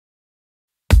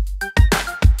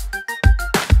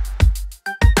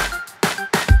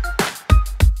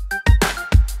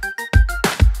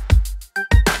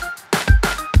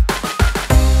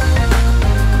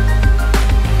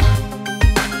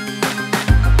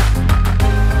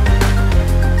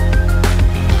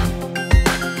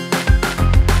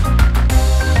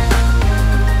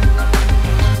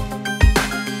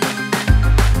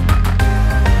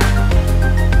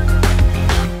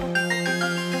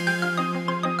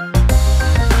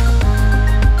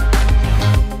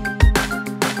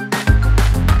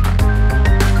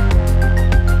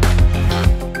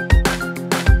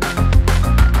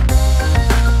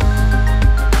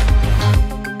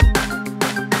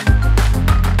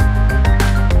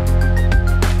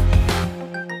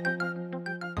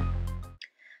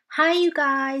Hi you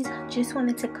guys, just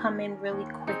wanted to come in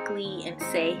really quickly and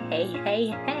say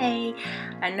hey.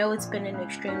 I know it's been an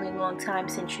extremely long time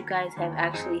since you guys have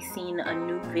actually seen a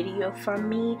new video from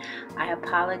me. I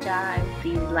apologize.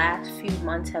 These last few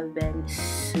months have been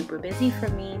super busy for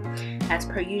me as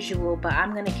per usual, but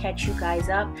I'm gonna catch you guys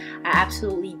up. I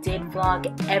absolutely did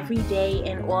vlog every day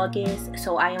in August,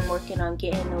 so I am working on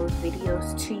getting those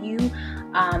videos to you.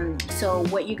 So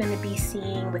what you're going to be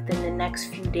seeing within the next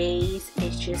few days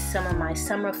is just some of my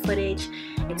summer footage.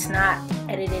 It's not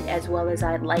edited as well as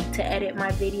I'd like to edit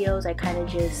my videos. I kind of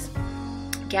just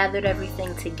gathered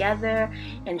everything together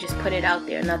and just put it out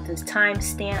there. Nothing's time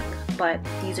stamped, but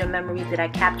these are memories that I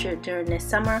captured during this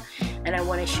summer and I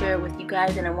want to share it with you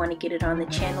guys, and I want to get it on the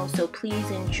channel. So please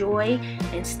enjoy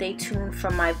and stay tuned for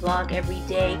my vlog every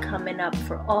day coming up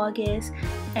for August,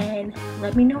 and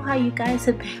let me know how you guys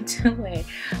have been doing.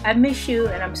 I miss you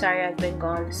and I'm sorry I've been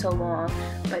gone so long,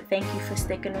 but thank you for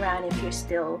sticking around if you're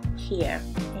still here.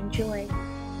 Enjoy.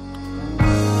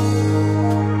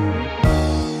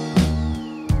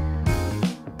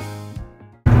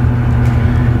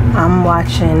 I'm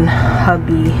watching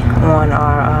hubby on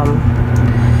our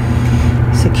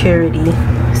security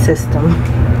system.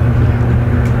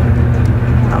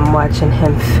 I'm watching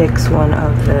him fix one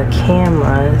of the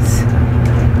cameras,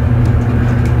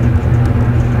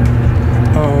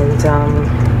 and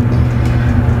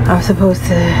I'm supposed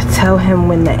to tell him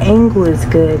when the angle is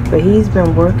good, but he's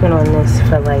been working on this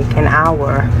for like an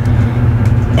hour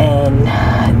and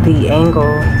the angle,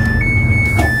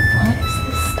 why is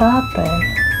this stopping?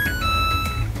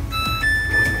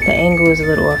 The angle is a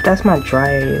little off. That's my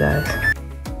dryer, you guys.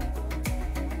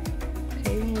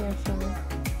 Hey, handsome.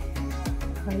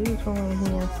 How you doing,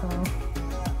 handsome?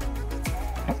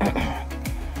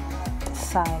 The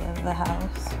side of the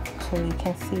house, so you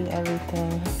can see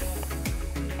everything.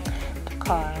 The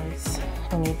cars,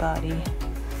 anybody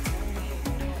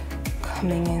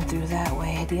coming in through that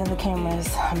way. The other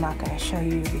cameras, I'm not going to show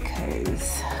you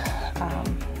because,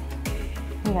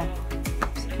 you know,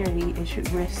 security issue,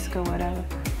 risk or whatever.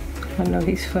 I know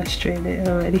he's frustrated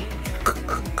already.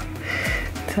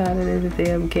 Tired of this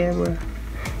damn camera.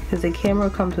 Because the camera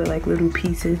comes with like little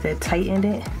pieces that tighten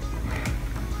it.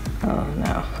 Oh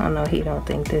no, I know he don't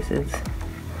think this is...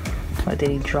 Or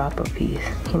did he drop a piece?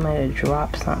 He might have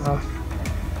dropped something.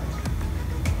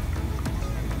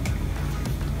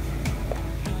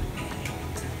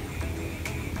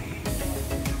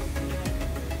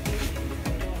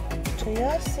 So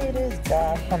y'all see this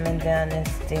guy coming down this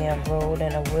damn road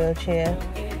in a wheelchair?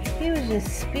 He was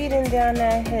just speeding down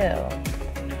that hill.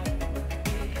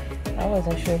 I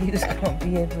wasn't sure he was gonna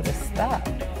be able to stop.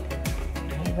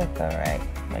 He looked alright,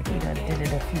 like he done did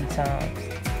it a few times.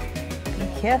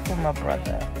 Be careful, my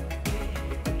brother.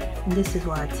 And this is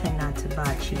why I tend not to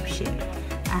buy cheap shit.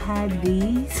 I had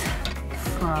these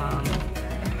from,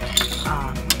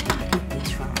 I get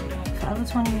this from Forever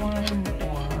 21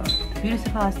 or Beauty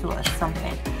Supply Store or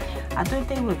something. I thought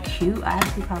they were cute. I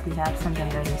actually probably have something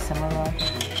very similar,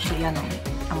 but y'all know me.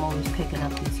 I'm always picking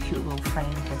up these cute little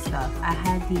frames and stuff. I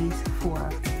had these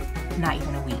for not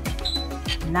even a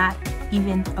week. Not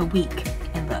even a week.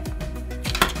 And look,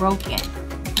 broken.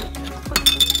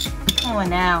 Come on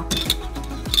now.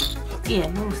 Yeah,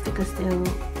 little sticker still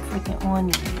freaking on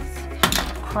these.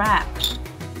 Crap.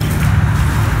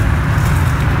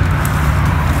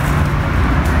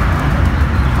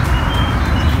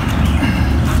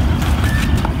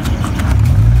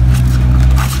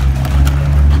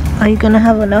 Are you gonna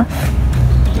have enough?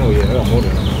 Oh yeah, I got more than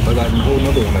enough. I got a whole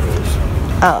another one of those.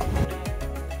 Oh.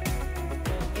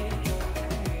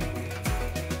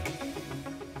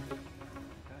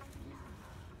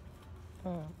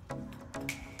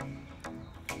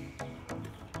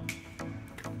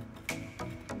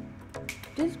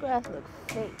 This grass looks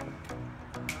fake.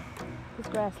 This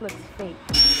grass looks fake.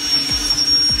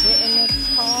 Get in this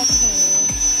tall can.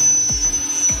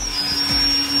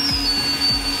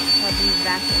 I'll be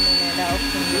vacuuming it out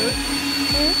from you.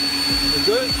 You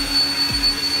good?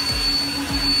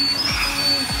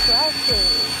 Scratches.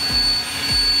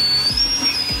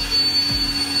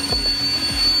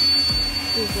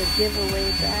 This is a giveaway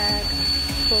bag.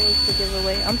 Clothes to give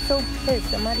away. I'm so pissed.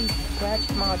 Somebody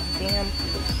scratched my damn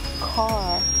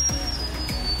car.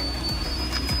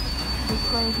 This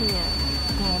right here.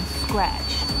 Damn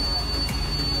scratch.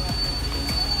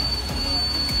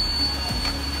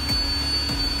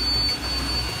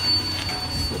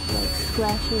 Look like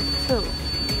scratches too.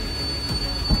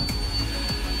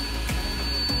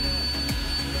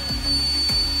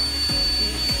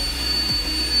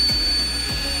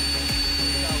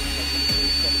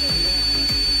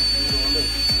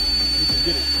 You can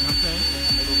get it, you know what I'm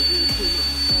saying?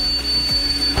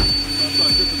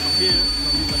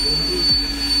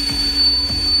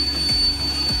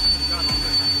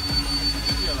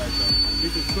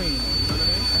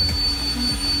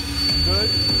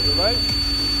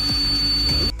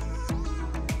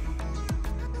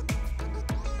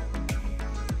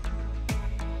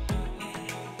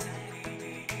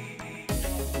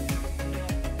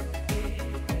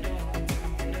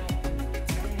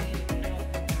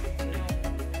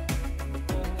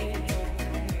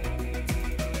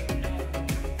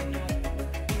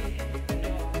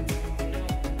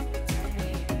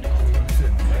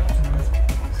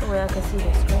 see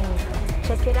the screen.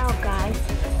 Check it out, guys.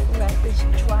 We're at this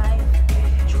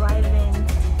drive-in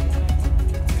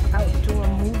outdoor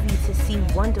movie to see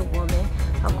Wonder Woman.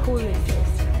 How cool is this?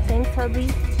 Thanks, hubby.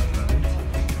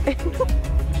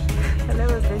 I've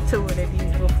never been to one of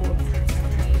these before.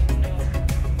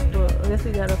 Well, I guess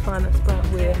we gotta find a spot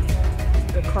where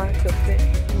the car could fit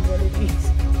in one of these.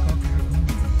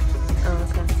 Oh,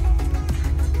 okay.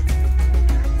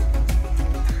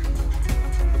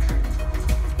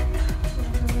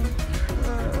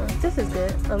 This is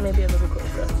good. Oh, maybe a little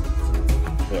closer.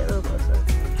 Yeah, a little closer.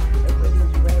 Like where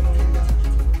these red ones are.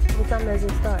 What time does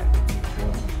it start?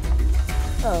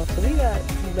 Oh, so we got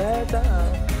bad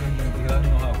time. Yeah, I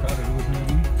know how crowded it was gonna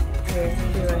be.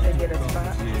 Yeah, you want to get a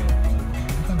spot? Yeah,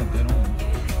 I'm kind of dead on.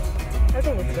 I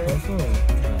think it's good. Also,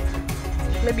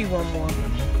 Maybe one more.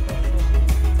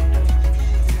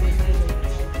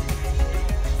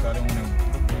 so I don't want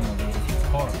to, it's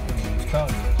hard. It's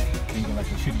crowded. Thinking like a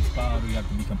shitty spot or you have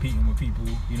to be competing with people.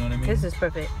 You know what I mean? This is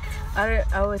perfect. I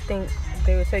would think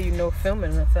they would say you know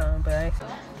filming or something, but actually.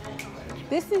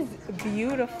 This is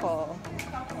beautiful.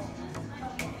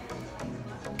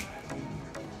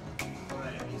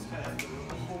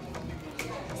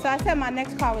 So I said my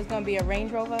next car was going to be a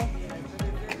Range Rover.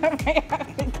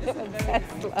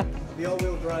 Tesla. The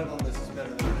all-wheel drive on this is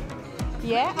better than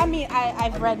Yeah, I mean,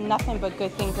 I've read nothing but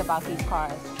good things about these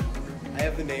cars. I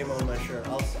have the name on my shirt.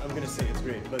 I'm going to say it's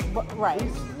great, but Right.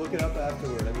 please look it up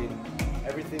afterward. I mean,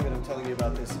 everything that I'm telling you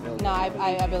about this is available. No,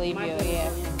 I believe you, yeah.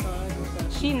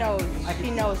 She knows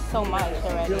so much I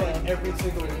feel already. like every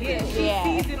single thing. Yeah, she Yeah.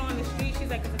 sees it on the street. She's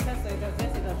like, it's a Tesla, it does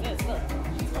this, it does this. Look,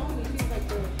 she told me, she's like,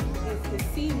 the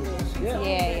seamless. She told me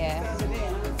Yeah, it's yeah. over there.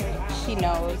 And I was like, She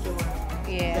knows.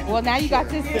 Yeah. Well, now you got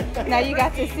to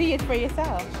see it for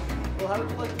yourself. Well, how would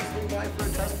you like to swing by for a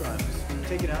test drive? Just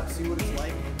take it out, see what it's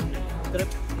like.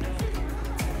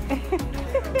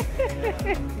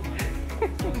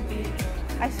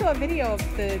 I saw a video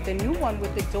of the new one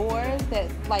with the doors that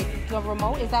like the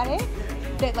remote. Is that it?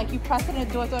 That like you press it and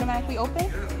the doors automatically open?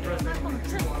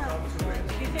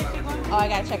 Oh, I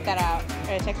gotta check that out. I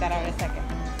gotta check that out in a second.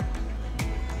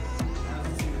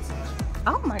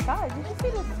 Oh my God! Did you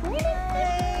see the screen?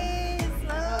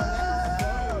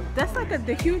 That's like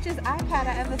the hugest iPad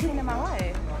I ever seen in my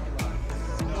life.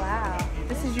 Wow.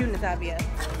 This is you, Nazabia.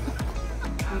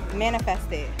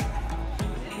 Manifest it.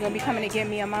 You're gonna be coming to get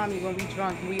me a mom, you're gonna be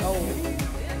drunk, we old.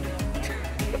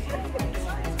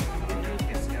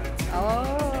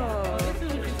 Oh.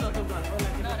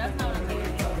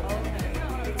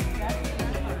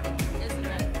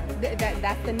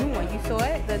 That's the new one. You saw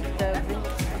it?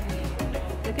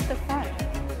 Look at the front.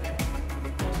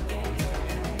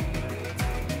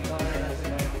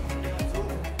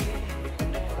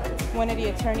 One of the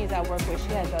attorneys I work with, she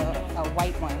has a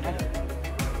white one.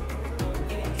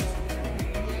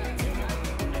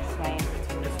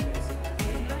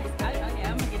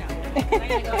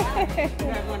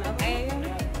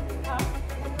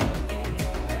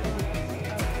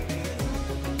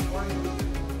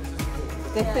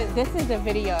 This is a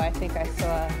video I think I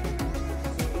saw.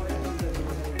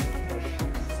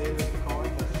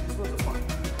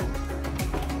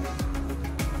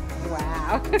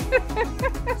 Wow.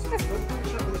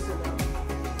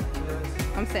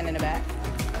 I'm sitting in the back.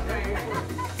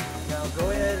 Now go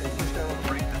ahead and push down the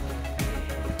brake.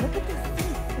 Look at this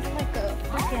seat. It's like a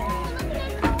fucking...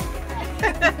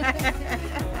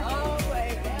 oh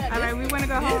my God. All right, we want to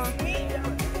go home.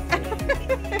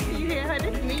 You hear her?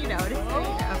 This is me though. This is me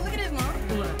though. Look at this, Mom.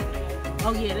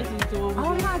 Oh yeah, this is the one.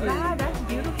 Oh my God, that's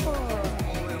beautiful.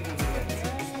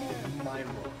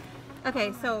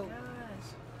 Okay, so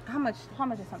how much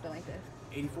is something like this?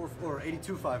 84 or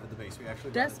 82.5 at the base. We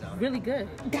actually That's brought it down. really good.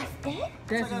 That's it?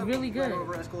 That's really good.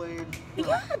 Over Escalade.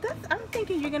 Yeah, I'm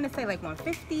thinking you're gonna say like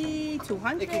 150,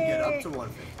 200. It can get up to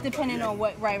 150. Depending on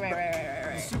what. Right.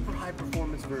 The super high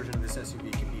performance version of this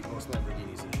SUV can beat most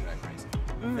Lamborghinis in drag racing.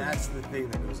 That's the thing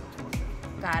that goes up to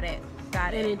 150. Got it.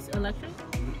 And it's electric?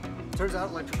 Turns out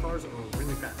electric cars are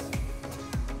really fast.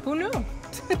 Who knew?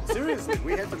 Seriously,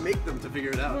 we had to make them to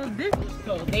figure it out. Well, this is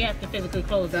closed. They have to physically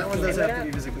close That one does have to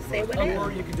be physically closed. what it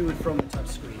Or you can do it from the touch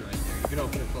screen right there. You can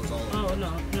open and close all of them.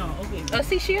 Oh, no, okay. Oh,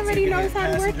 see, she already knows how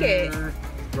to work it. Passenger,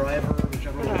 driver,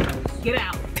 whichever one it is. Get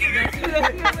out. Get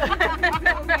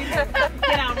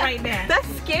out right now. That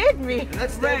scared me. And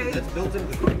that's standard. That's built into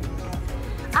the car.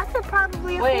 I could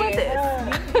probably afford this.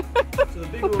 So the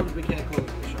big ones we can't close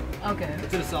the show. Okay.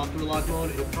 It's in a software lock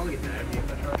mode. It'll probably get mad at me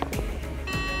if I try.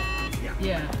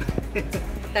 Yeah.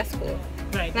 That's cool.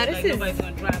 Right. Now this like is- nobody's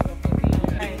gonna drive up.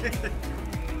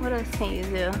 What else can you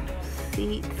do?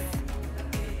 Seats.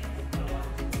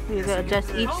 You gotta adjust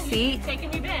each Oh, seat. you're taking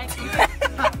me back.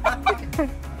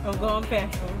 I'm going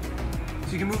past them.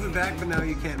 So you can move it back, but now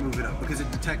you can't move it up because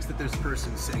it detects that there's a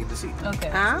person sitting in the seat. Okay.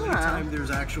 Anytime there's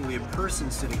actually a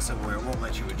person sitting somewhere, it won't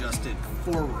let you adjust it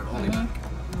forward, only back.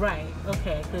 Right.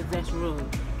 Okay, because that's rude.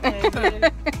 And then,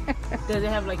 does it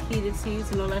have like heated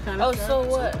seats and all that kind of stuff? so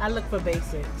what? I look for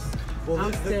basics. Well,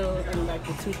 I'm the- still in like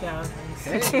the 2000s.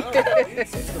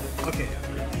 Okay,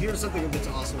 here's something that's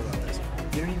awesome about this.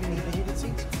 You don't even need the heated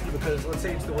seats because let's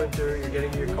say it's the winter, you're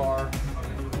getting in your car,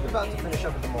 you're about to finish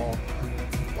up at the mall,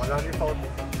 log on your phone,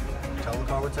 tell the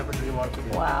car what temperature you want it to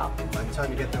be. Wow. By the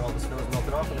time you get there, all the snow's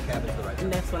melted off and the cabin's the right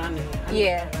And temperature. that's what I need.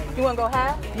 Yeah. You wanna go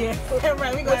half? Yeah.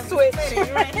 Right. We gonna switch.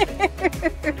 Right.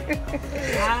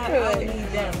 I need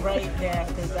that right there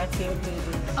because I can't do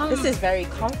this. This is very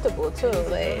comfortable too.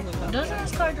 Like, Doesn't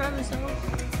this car drive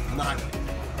itself? Not.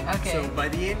 Okay. So by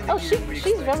the end of the oh, year, we she's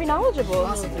expect very knowledgeable.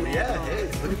 possible. Yeah, it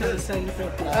is. Look at this. So you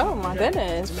think, Oh my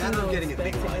goodness. It's a matter of getting it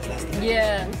legalized. That's the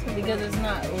Yeah, because it's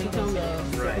not legal. So.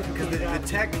 right. Because the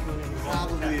tech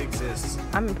probably exists.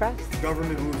 I'm impressed.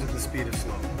 Government moves at the speed of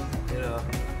slow. You know.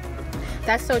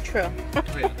 That's so true.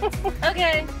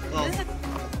 Okay. Well,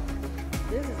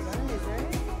 This is nice,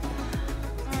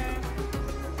 right?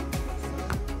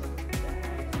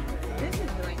 This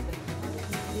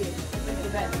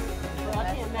is like well,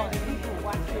 I can't imagine people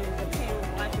watching the parents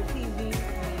watching TV.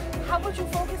 How would you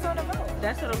focus on the road?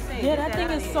 That's what I'm saying. Yeah, Get that thing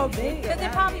out is of so here. big. Because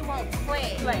it probably won't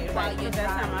play Right, while right. you're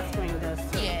That's how driving. my screen does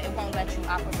too. Yeah, it won't let you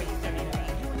operate certain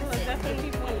things. Well, is that for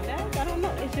people in the back? I don't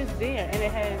know. It's just there, and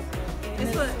it has.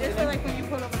 It's for like when you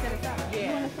pull over to the side.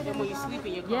 Yeah, and when you sleep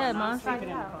in your car. Yeah, I'm mine. sleeping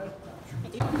in the car.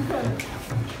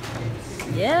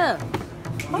 Yeah.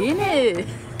 Get it.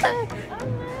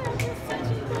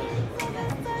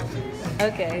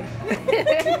 okay.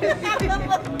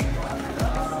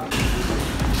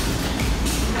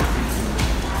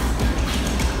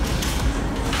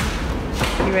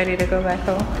 You ready to go back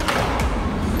home?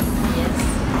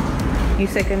 Yes. You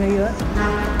sick of New York?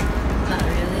 Not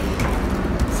really.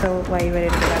 So why you ready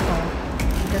to go back home?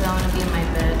 Because I want to be in my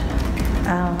bed.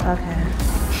 Oh, okay.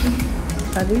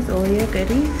 Are these all your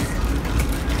goodies?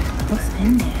 What's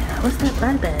in there? What's that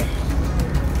black bag?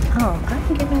 Oh, I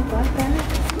can get no black bag.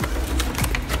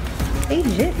 They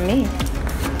jip me.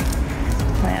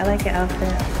 Wait, I like your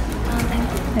outfit. Oh, thank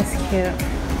you. It's cute.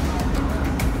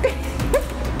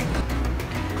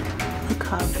 Look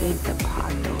how big the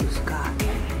patos got.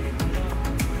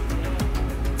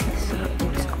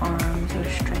 Its arms are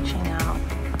stretching out.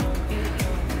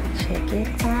 Check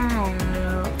it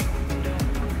out.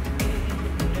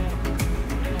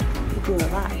 You grew a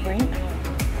lot, right?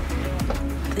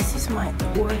 This is my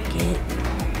orchid.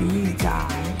 These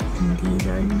died and these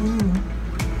are new.